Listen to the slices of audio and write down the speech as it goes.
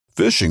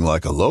Fishing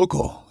like a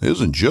local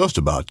isn't just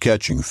about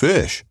catching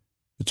fish.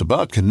 It's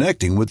about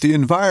connecting with the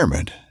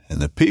environment and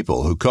the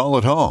people who call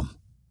it home.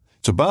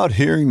 It's about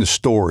hearing the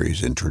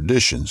stories and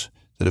traditions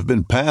that have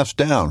been passed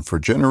down for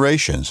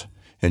generations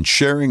and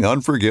sharing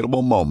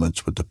unforgettable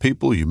moments with the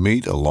people you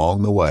meet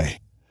along the way.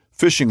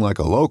 Fishing like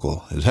a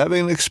local is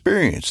having an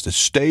experience that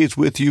stays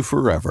with you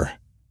forever.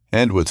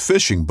 And with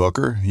Fishing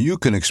Booker, you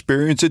can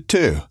experience it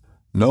too,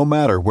 no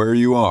matter where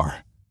you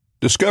are.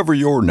 Discover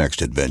your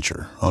next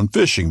adventure on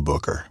Fishing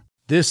Booker.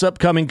 This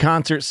upcoming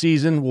concert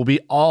season will be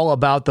all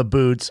about the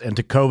boots, and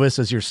Tecovas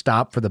is your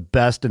stop for the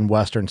best in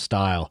Western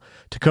style.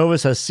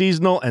 Tecovas has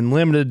seasonal and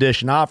limited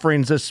edition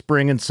offerings this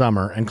spring and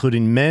summer,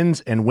 including men's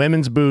and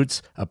women's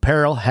boots,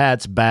 apparel,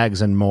 hats,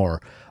 bags, and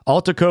more.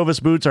 All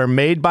Tecovas boots are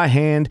made by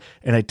hand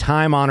in a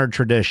time-honored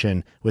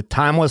tradition with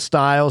timeless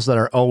styles that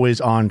are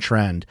always on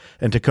trend.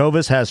 And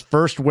Tecovas has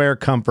first wear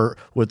comfort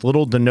with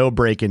little to no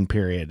break-in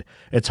period.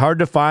 It's hard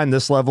to find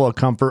this level of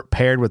comfort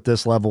paired with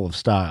this level of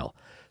style.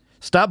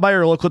 Stop by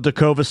your local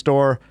Tecovas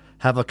store,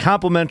 have a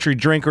complimentary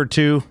drink or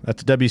two,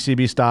 that's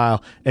WCB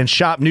style, and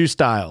shop new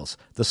styles.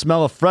 The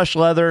smell of fresh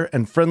leather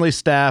and friendly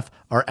staff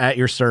are at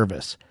your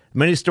service.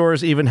 Many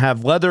stores even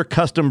have leather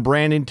custom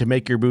branding to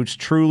make your boots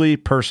truly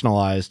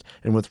personalized.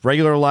 And with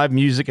regular live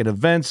music and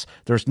events,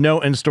 there's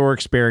no in-store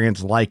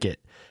experience like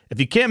it.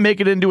 If you can't make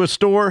it into a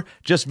store,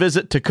 just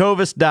visit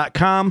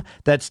tecovas.com.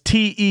 That's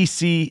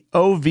TECOVAS.com.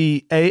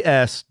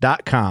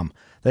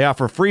 They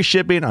offer free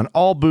shipping on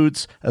all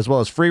boots, as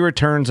well as free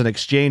returns and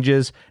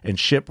exchanges, and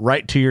ship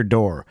right to your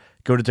door.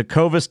 Go to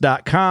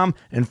tecovas.com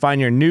and find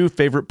your new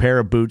favorite pair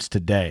of boots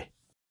today.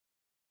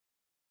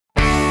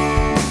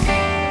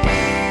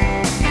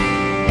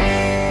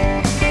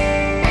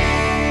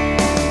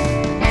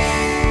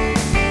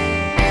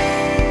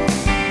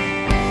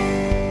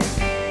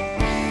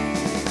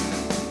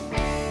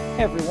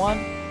 Hey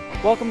everyone,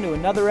 welcome to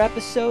another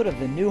episode of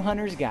the New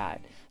Hunter's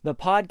Guide, the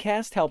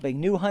podcast helping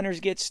new hunters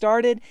get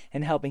started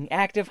and helping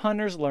active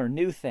hunters learn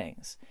new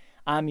things.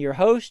 I'm your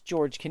host,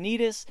 George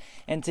Kanitas,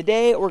 and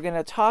today we're going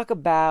to talk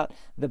about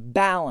the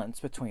balance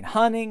between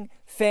hunting,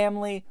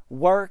 family,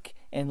 work,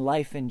 and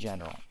life in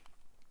general.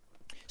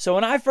 So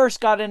when I first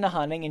got into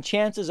hunting, and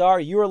chances are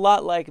you're a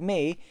lot like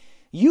me,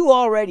 you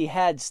already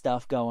had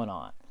stuff going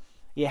on.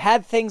 You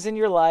had things in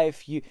your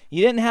life. You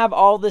didn't have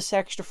all this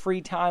extra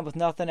free time with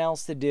nothing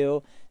else to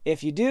do.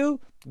 If you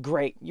do,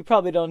 great. You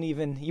probably don't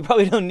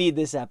need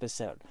this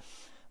episode.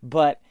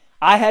 But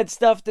I had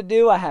stuff to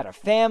do. I had a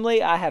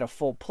family. I had a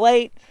full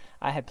plate.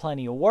 I had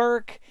plenty of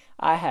work.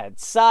 I had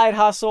side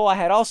hustle. I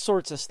had all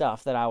sorts of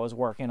stuff that I was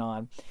working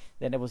on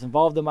that was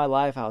involved in my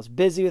life. I was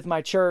busy with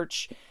my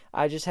church.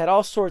 I just had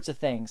all sorts of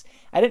things.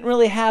 I didn't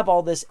really have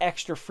all this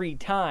extra free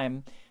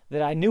time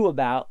that I knew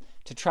about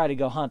to try to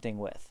go hunting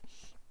with.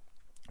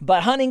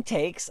 But hunting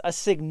takes a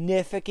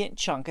significant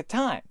chunk of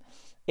time.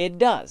 It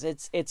does.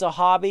 It's a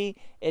hobby.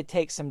 It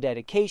takes some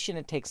dedication.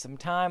 It takes some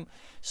time.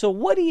 So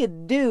what do you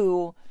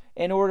do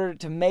in order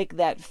to make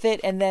that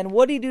fit? And then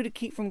what do you do to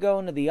keep from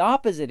going to the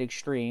opposite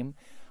extreme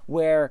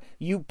where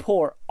you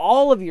pour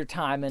all of your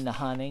time into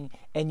hunting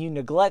and you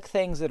neglect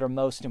things that are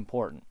most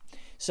important?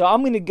 So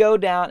I'm going to go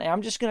down and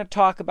I'm just going to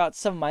talk about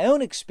some of my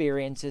own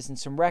experiences and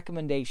some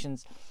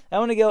recommendations. I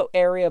want to go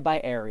area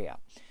by area.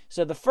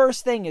 So the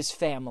first thing is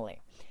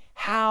family.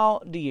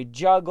 How do you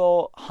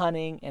juggle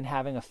hunting and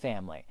having a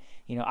family?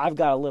 You know, I've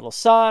got a little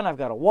son. I've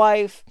got a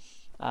wife.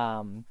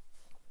 I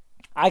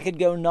could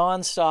go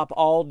nonstop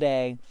all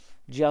day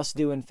just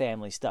doing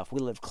family stuff. We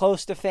live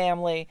close to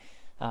family,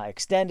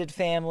 extended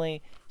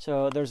family.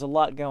 So there's a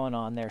lot going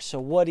on there. So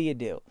what do you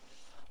do?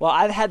 Well,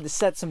 I've had to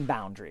set some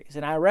boundaries,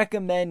 and I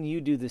recommend you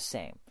do the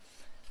same.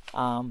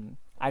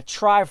 I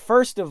try,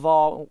 first of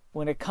all,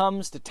 when it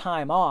comes to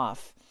time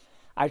off,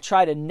 I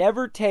try to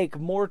never take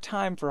more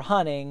time for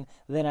hunting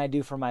than I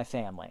do for my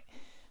family.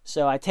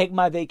 So I take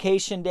my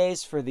vacation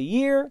days for the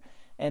year,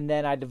 and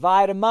then I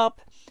divide them up,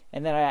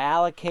 and then I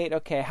allocate,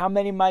 okay, how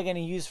many am I going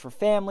to use for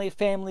family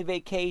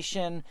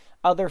vacation,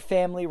 other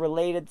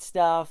family-related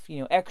stuff,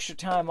 extra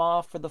time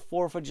off for the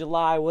 4th of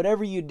July,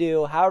 whatever you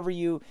do, however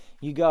you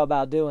go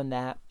about doing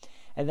that.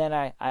 And then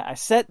I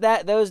set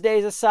those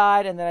days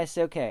aside, and then I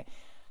say, okay,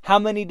 how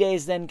many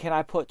days then can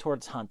I put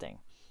towards hunting?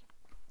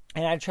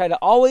 And I try to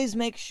always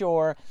make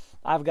sure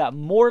I've got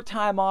more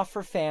time off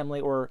for family,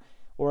 or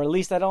at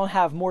least I don't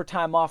have more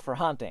time off for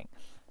hunting.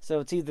 So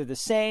it's either the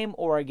same,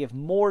 or I give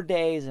more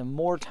days and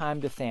more time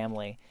to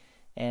family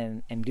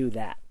and do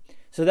that.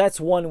 So that's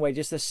one way,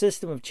 just a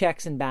system of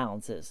checks and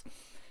balances.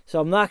 So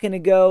I'm not going to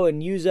go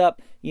and use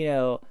up,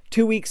 2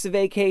 weeks of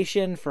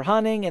vacation for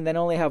hunting and then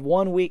only have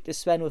 1 week to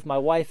spend with my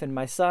wife and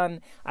my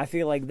son. I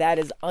feel like that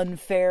is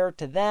unfair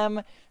to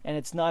them and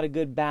it's not a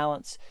good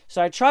balance.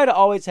 So I try to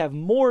always have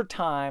more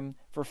time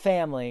for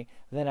family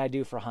than I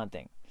do for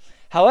hunting.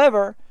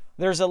 However,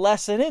 there's a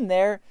lesson in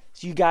there.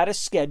 So you got to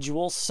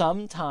schedule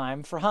some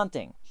time for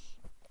hunting.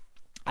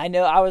 I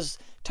know I was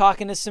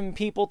talking to some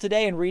people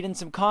today and reading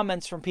some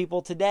comments from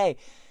people today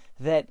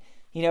that,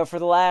 for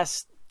the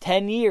last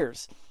 10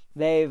 years,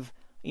 they've,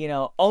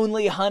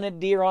 only hunted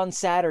deer on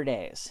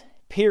Saturdays,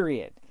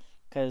 period.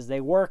 because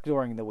they work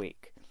during the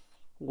week.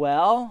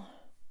 Well,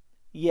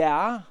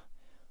 yeah,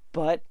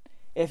 but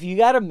if you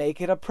got to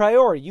make it a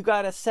priority, you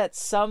got to set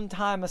some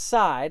time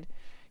aside.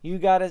 You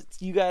got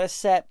to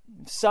set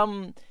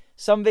some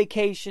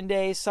vacation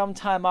days, some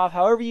time off,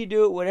 however you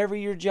do it, whatever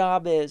your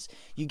job is.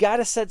 You got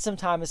to set some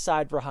time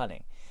aside for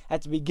hunting.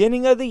 At the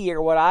beginning of the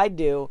year, what I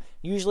do,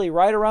 usually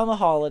right around the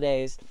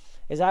holidays,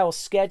 is I will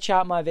sketch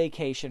out my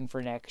vacation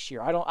for next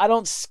year. I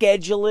don't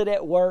schedule it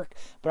at work,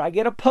 but I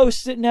get a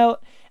Post-it note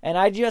and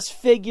I just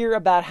figure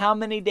about how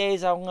many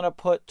days I'm going to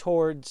put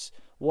towards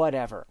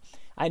whatever.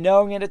 I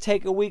know I'm going to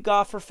take a week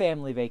off for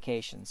family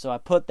vacation, so I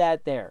put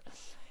that there.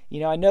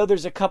 I know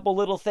there's a couple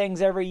little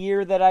things every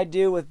year that I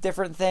do with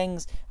different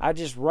things. I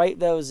just write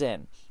those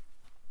in.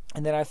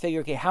 And then I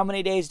figure, okay, how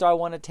many days do I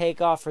want to take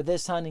off for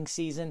this hunting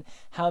season?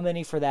 How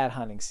many for that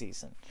hunting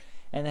season?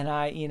 And then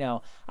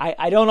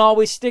I don't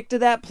always stick to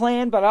that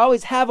plan, but I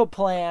always have a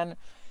plan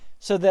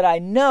so that I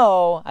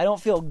know I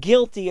don't feel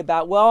guilty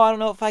about, well, I don't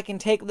know if I can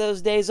take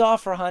those days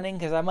off for hunting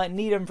because I might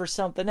need them for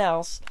something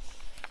else.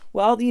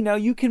 Well,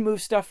 you can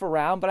move stuff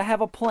around, but I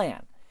have a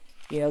plan.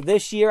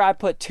 This year I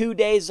put 2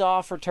 days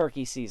off for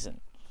turkey season.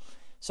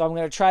 So I'm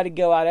going to try to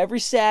go out every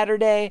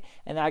Saturday,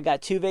 and I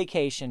got 2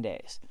 vacation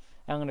days.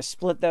 I'm going to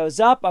split those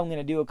up. I'm going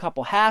to do a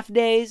couple half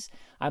days.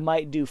 I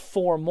might do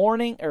 4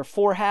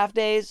 half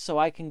days, so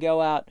I can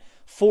go out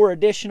 4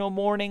 additional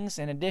mornings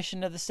in addition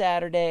to the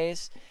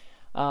Saturdays.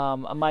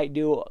 I might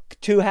do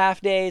 2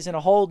 half days and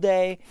a whole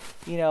day.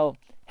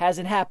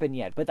 Hasn't happened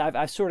yet, but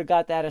I've sort of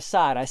got that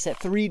aside. I set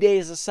 3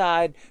 days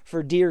aside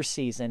for deer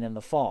season in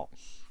the fall.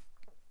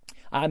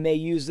 I may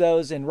use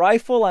those in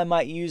rifle. I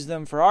might use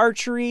them for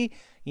archery.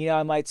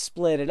 I might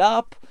split it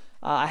up.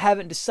 I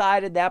haven't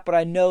decided that, but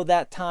I know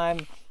that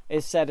time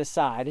is set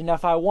aside. And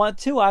if I want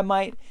to, I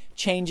might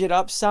change it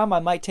up some. I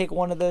might take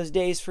one of those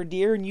days for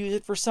deer and use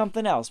it for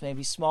something else,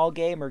 maybe small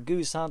game or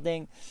goose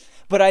hunting.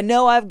 But I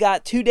know I've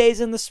got 2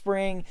 days in the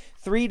spring,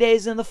 3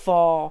 days in the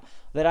fall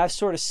that I've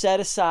sort of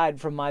set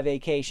aside from my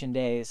vacation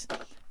days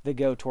that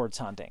go towards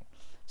hunting.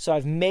 So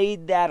I've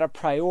made that a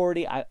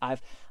priority.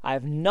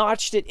 I've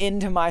notched it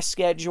into my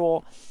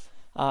schedule.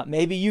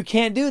 Maybe you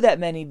can't do that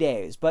many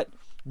days, but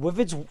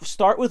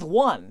start with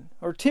 1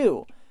 or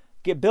 2.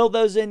 Build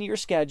those into your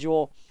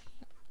schedule.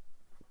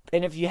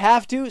 And if you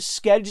have to,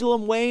 schedule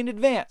them way in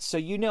advance. So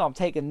I'm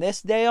taking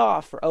this day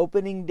off for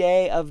opening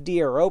day of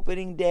deer, or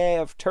opening day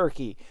of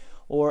turkey,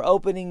 or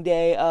opening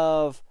day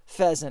of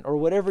pheasant, or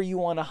whatever you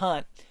want to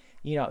hunt.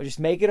 Just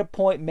make it a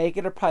point, make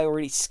it a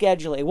priority,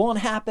 schedule it. It won't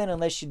happen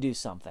unless you do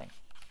something.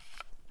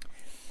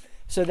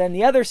 So then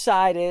the other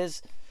side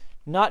is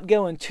not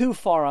going too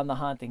far on the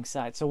hunting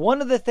side. So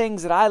one of the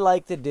things that I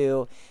like to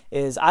do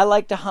is I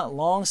like to hunt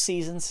long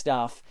season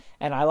stuff,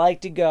 and I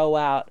like to go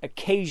out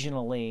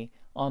occasionally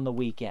on the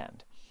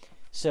weekend.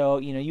 So,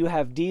 you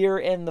have deer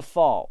in the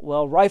fall.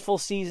 Well, rifle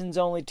season's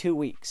only 2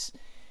 weeks.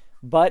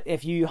 But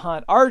if you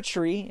hunt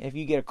archery, if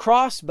you get a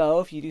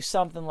crossbow, if you do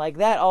something like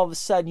that, all of a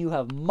sudden you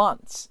have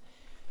months.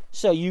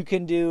 So you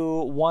can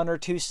do 1 or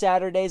 2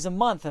 Saturdays a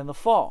month in the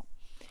fall.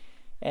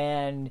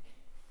 And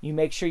you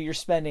make sure you're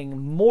spending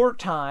more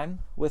time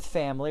with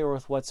family or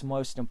with what's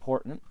most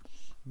important.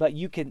 But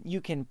you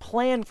can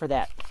plan for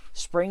that.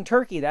 Spring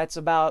turkey, it's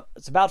about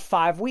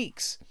 5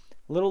 weeks.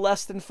 A little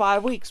less than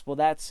 5 weeks. Well,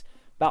 that's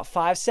about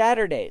 5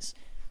 Saturdays.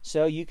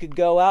 So you could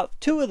go out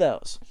 2 of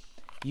those.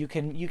 You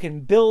can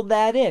build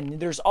that in.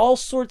 There's all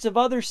sorts of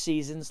other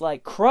seasons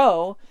like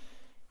crow,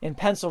 in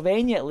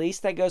Pennsylvania at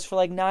least, that goes for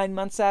like 9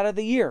 months out of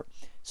the year.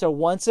 So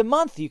once a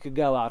month you could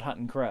go out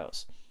hunting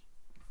crows.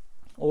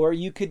 Or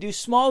you could do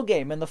small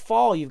game in the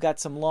fall. You've got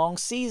some long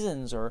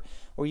seasons, or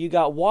you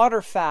got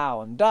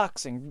waterfowl and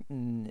ducks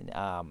and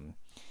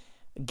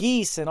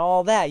geese and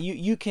all that.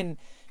 You can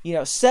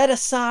set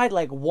aside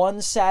like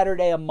 1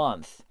 Saturday a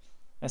month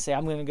and say,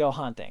 I'm going to go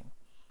hunting.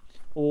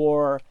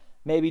 Or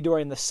maybe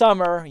during the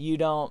summer you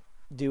don't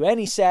do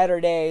any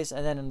Saturdays,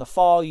 and then in the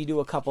fall you do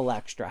a couple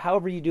extra.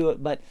 However you do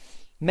it, but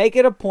make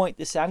it a point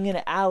to say, I'm going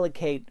to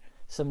allocate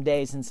some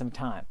days and some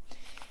time.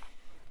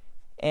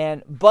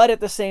 But at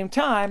the same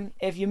time,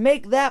 if you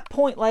make that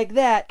point like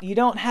that, you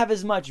don't have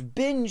as much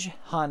binge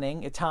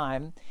hunting at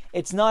time.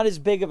 It's not as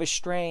big of a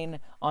strain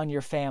on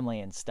your family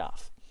and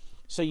stuff.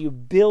 So you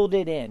build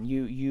it in.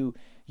 You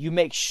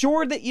make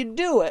sure that you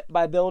do it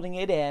by building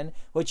it in,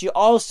 but you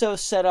also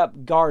set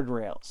up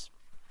guardrails.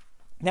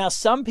 Now,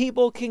 some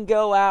people can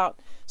go out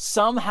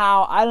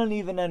somehow, I don't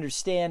even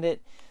understand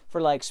it, for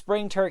like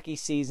spring turkey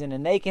season,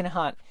 and they can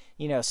hunt,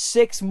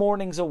 6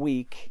 mornings a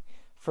week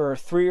for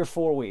 3 or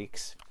 4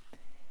 weeks.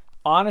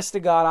 Honest to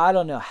God, I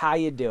don't know how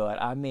you do it.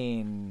 I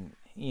mean,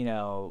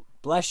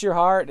 bless your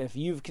heart if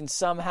you can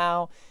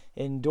somehow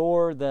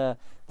endure the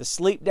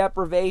sleep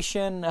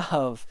deprivation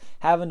of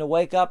having to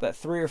wake up at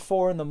 3 or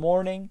 4 in the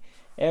morning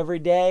every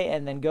day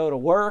and then go to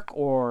work,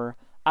 or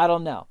I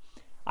don't know.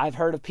 I've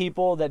heard of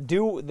people that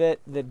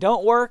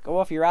don't work.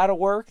 Well, if you're out of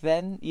work,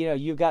 then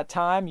you've got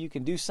time. You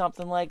can do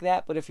something like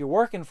that. But if you're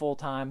working full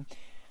time,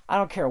 I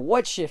don't care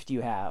what shift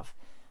you have.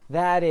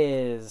 That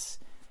is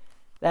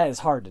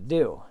hard to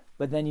do.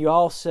 but then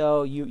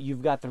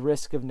you've got the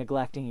risk of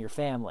neglecting your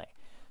family.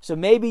 So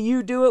maybe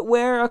you do it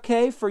where,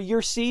 okay, for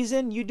your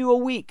season, you do a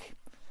week.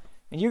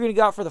 And you're going to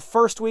go out for the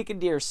first week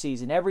of deer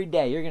season every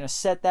day. You're going to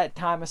set that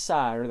time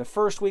aside, or the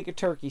first week of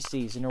turkey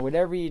season, or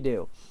whatever you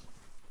do.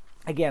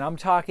 Again, I'm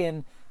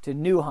talking to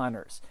new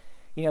hunters.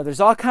 There's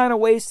all kind of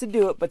ways to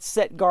do it, but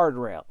set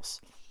guardrails.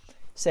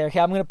 Say, okay,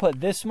 I'm going to put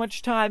this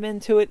much time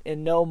into it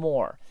and no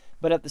more.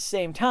 But at the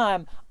same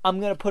time, I'm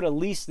going to put at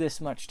least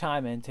this much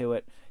time into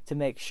it to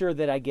make sure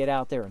that I get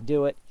out there and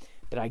do it,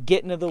 that I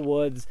get into the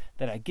woods,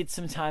 that I get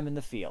some time in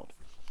the field.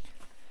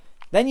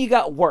 Then you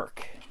got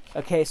work.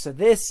 Okay, so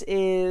this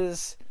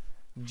is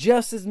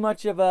just as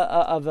much of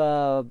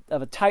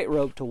a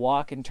tightrope to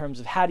walk in terms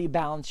of how do you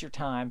balance your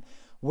time,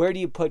 where do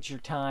you put your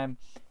time,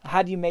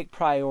 how do you make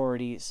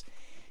priorities.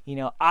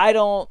 I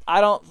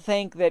don't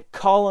think that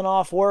calling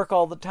off work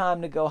all the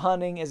time to go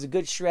hunting is a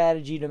good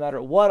strategy, no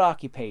matter what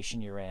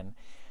occupation you're in.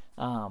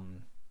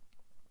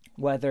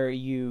 Whether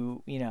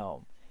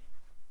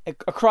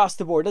across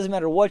the board, doesn't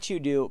matter what you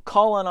do,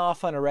 calling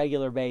off on a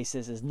regular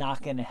basis is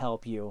not going to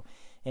help you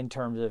in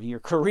terms of your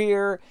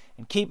career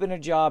and keeping a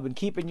job and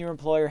keeping your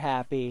employer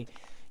happy.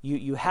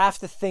 You have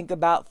to think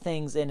about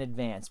things in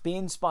advance.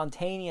 Being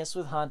spontaneous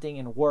with hunting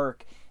and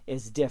work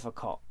is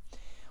difficult.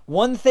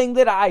 One thing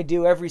that I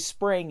do every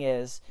spring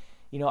is,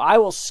 I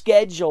will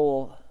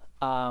schedule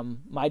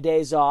my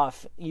days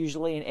off,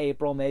 usually in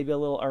April, maybe a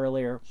little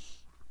earlier,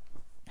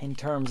 in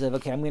terms of,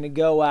 okay, I'm going to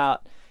go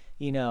out,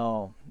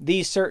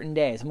 these certain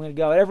days. I'm going to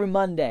go out every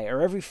Monday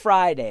or every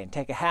Friday and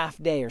take a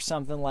half day or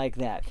something like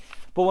that.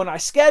 But when I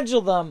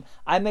schedule them,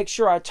 I make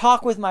sure I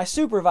talk with my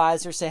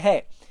supervisor, say,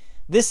 hey,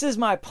 this is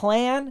my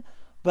plan,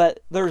 but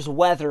there's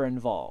weather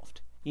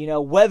involved,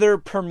 weather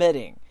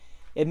permitting.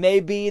 It may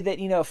be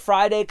that,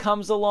 Friday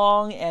comes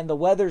along and the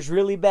weather's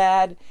really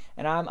bad,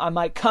 and I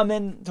might come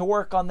in to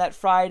work on that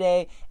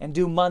Friday and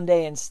do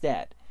Monday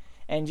instead.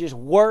 And just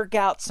work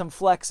out some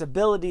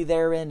flexibility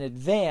there in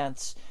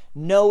advance,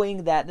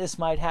 knowing that this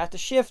might have to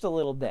shift a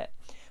little bit.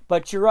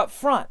 But you're up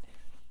front.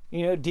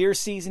 Deer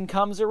season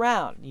comes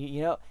around.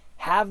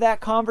 Have that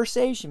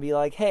conversation. Be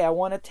like, hey, I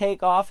want to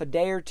take off a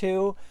day or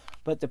two,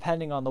 but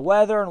depending on the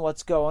weather and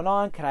what's going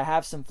on, can I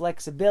have some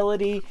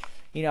flexibility?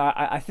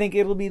 I think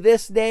it'll be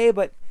this day,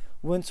 but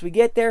once we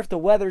get there, if the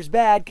weather's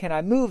bad, can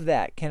I move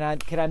that? Can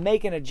I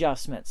make an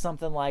adjustment?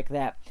 Something like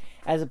that,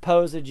 as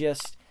opposed to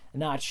just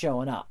not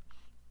showing up.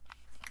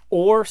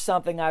 Or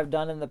something I've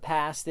done in the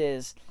past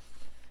is,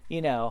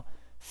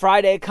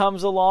 Friday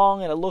comes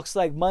along and it looks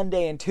like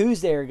Monday and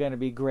Tuesday are going to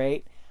be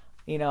great.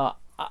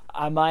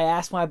 I might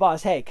ask my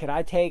boss, hey, could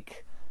I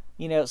take,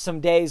 some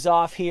days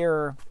off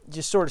here,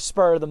 just sort of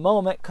spur of the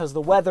moment, because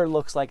the weather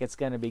looks like it's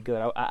going to be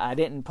good. I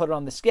didn't put it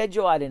on the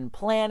schedule. I didn't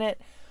plan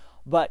it.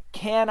 But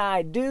can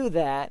I do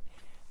that?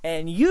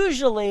 And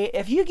usually,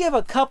 if you give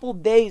a couple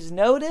days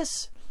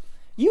notice,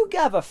 you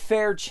have a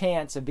fair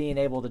chance of being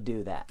able to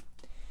do that.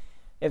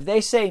 If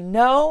they say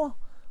no,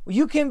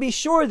 you can be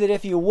sure that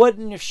if you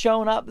wouldn't have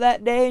shown up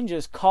that day and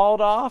just called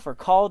off or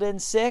called in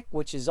sick,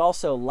 which is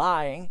also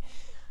lying,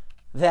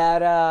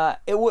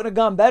 that it wouldn't have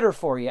gone better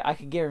for you. I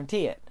can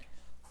guarantee it.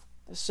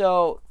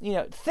 So,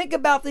 think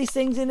about these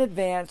things in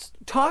advance.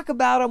 Talk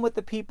about them with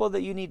the people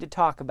that you need to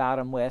talk about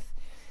them with.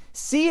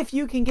 See if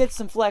you can get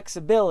some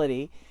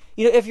flexibility.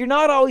 If you're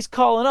not always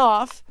calling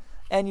off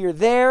and you're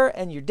there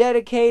and you're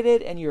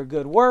dedicated and you're a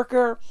good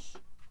worker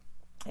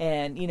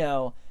and,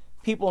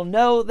 people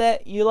know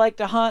that you like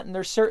to hunt and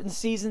there's certain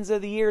seasons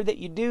of the year that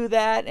you do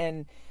that,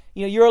 and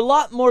you're a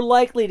lot more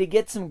likely to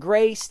get some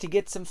grace, to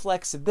get some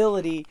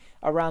flexibility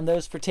around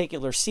those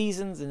particular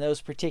seasons and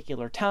those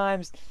particular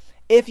times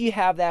if you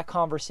have that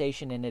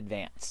conversation in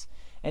advance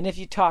and if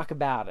you talk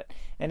about it.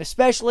 And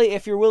especially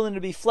if you're willing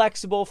to be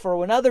flexible for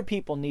when other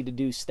people need to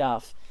do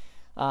stuff,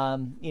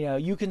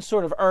 you can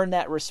sort of earn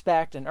that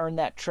respect and earn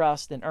that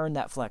trust and earn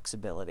that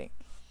flexibility.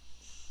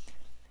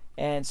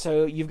 And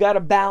so you've got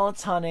to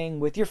balance hunting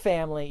with your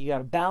family, you got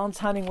to balance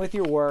hunting with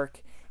your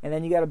work, and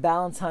then you got to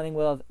balance hunting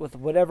with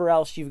whatever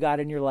else you've got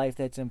in your life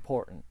that's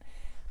important.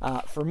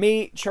 For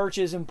me, church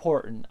is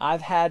important.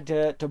 I've had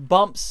to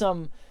bump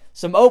some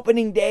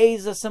opening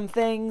days of some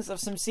things, of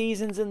some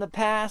seasons in the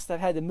past. I've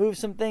had to move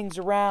some things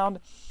around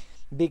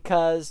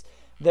because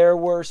there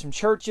were some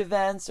church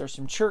events or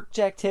some church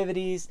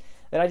activities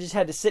that I just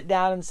had to sit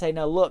down and say,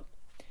 no, look,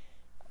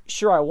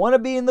 sure, I want to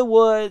be in the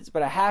woods,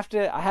 but I have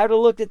to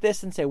look at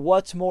this and say,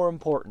 what's more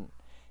important?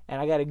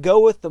 And I got to go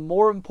with the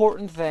more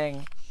important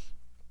thing.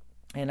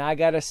 And I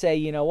got to say,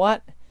 you know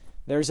what?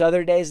 There's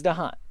other days to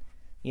hunt.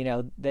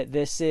 That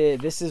this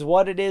is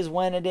what it is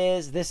when it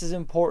is. This is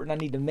important.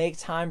 I need to make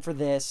time for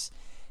this.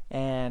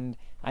 And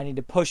I need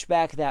to push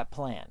back that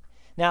plan.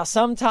 Now,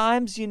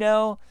 sometimes,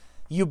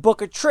 you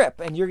book a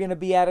trip and you're going to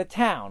be out of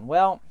town.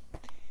 Well,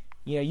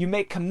 you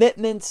make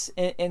commitments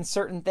in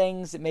certain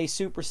things that may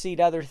supersede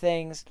other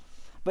things,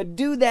 but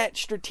do that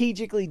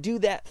strategically, do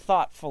that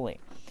thoughtfully.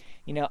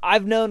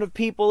 I've known of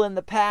people in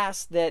the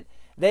past that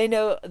they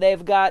know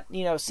they've got,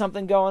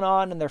 something going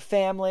on in their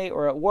family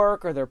or at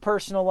work or their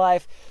personal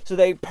life, so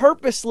they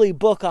purposely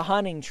book a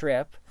hunting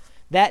trip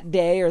that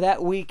day or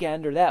that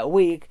weekend or that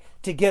week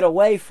to get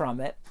away from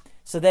it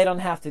so they don't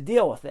have to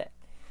deal with it.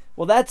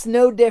 Well, that's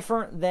no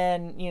different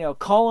than,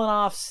 calling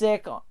off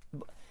sick,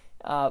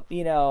 on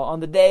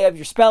the day of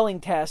your spelling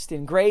test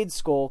in grade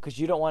school because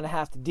you don't want to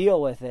have to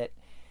deal with it.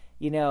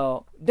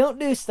 Don't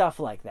do stuff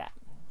like that.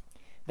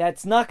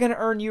 That's not going to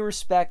earn you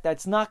respect.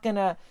 That's not going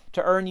to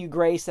earn you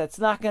grace. That's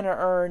not going to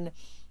earn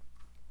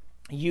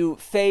you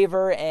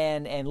favor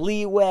and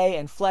leeway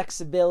and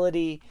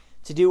flexibility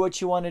to do what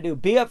you want to do.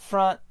 Be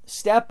upfront,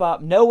 step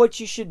up, know what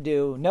you should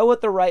do, know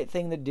what the right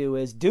thing to do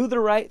is, do the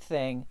right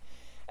thing,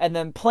 and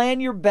then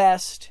plan your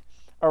best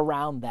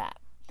around that.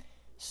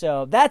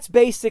 So that's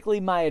basically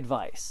my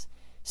advice.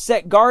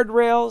 Set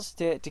guardrails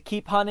to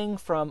keep hunting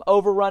from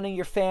overrunning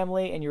your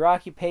family and your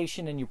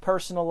occupation and your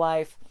personal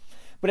life.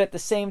 But at the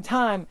same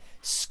time,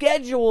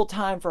 schedule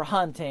time for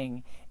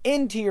hunting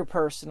into your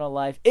personal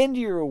life, into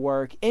your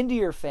work, into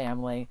your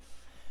family,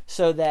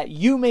 so that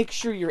you make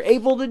sure you're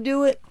able to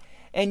do it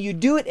and you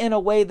do it in a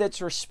way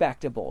that's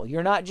respectable.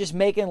 You're not just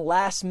making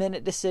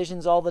last-minute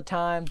decisions all the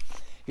time.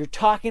 You're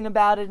talking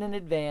about it in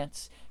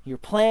advance. You're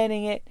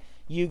planning it.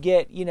 You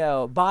get,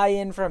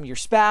 buy-in from your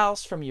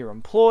spouse, from your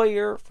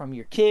employer, from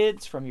your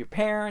kids, from your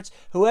parents,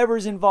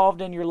 whoever's involved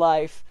in your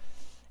life.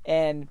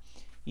 And,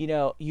 you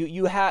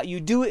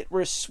do it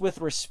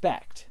with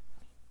respect.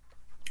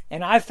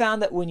 And I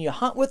found that when you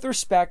hunt with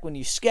respect, when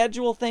you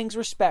schedule things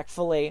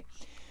respectfully,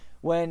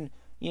 when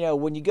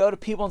you go to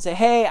people and say,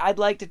 hey, I'd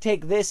like to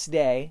take this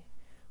day,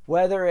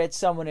 whether it's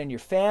someone in your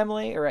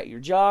family or at your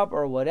job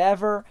or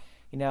whatever,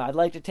 I'd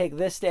like to take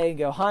this day and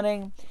go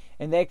hunting.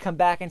 And they come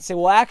back and say,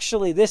 well,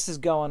 actually, this is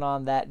going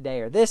on that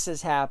day, or this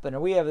has happened, or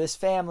we have this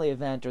family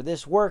event, or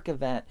this work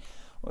event,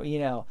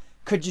 or,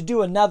 could you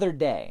do another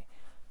day?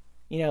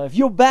 If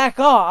you'll back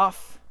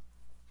off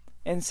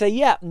and say,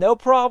 yeah, no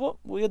problem,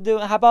 we'll do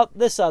it. How about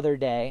this other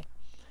day?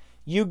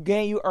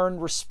 You earn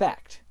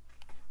respect.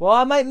 Well,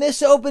 I might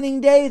miss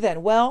opening day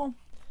then. Well,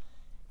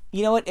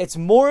 you know what? It's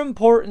more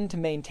important to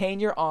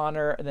maintain your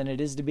honor than it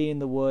is to be in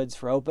the woods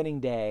for opening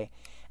day.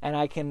 And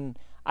I can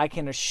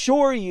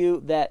assure you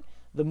that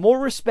the more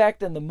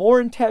respect and the more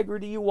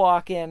integrity you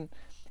walk in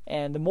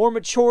and the more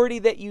maturity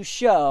that you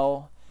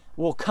show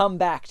will come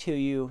back to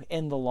you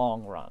in the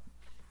long run.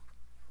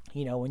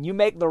 When you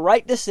make the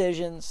right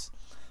decisions,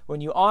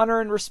 when you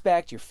honor and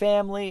respect your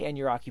family and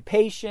your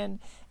occupation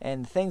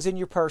and things in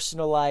your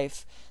personal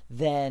life,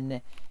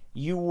 then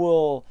you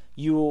will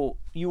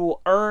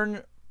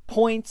earn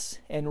points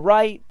and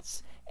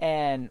rights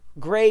and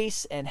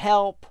grace and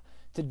help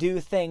to do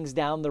things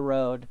down the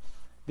road,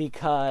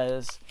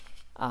 because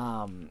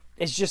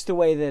it's just the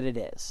way that it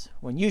is.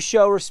 When you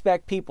show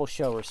respect, people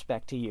show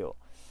respect to you.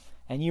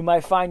 And you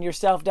might find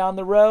yourself down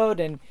the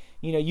road and,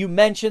 you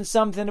mention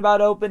something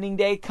about opening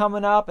day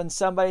coming up and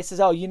somebody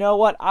says, oh, you know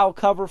what? I'll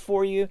cover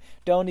for you.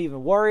 Don't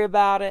even worry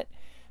about it,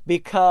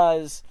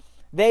 because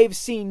they've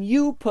seen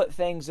you put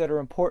things that are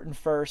important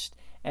first,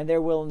 and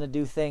they're willing to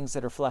do things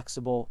that are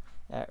flexible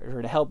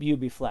or to help you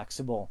be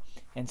flexible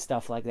and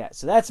stuff like that.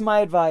 So that's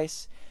my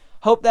advice.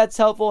 Hope that's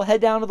helpful.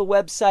 Head down to the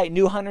website,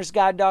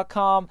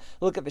 newhuntersguide.com.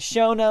 Look at the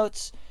show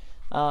notes.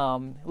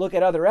 Look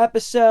at other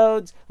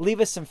episodes.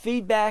 Leave us some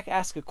feedback.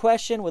 Ask a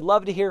question. Would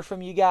love to hear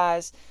from you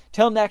guys.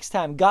 Till next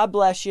time, God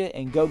bless you,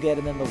 and go get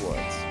them in the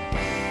woods.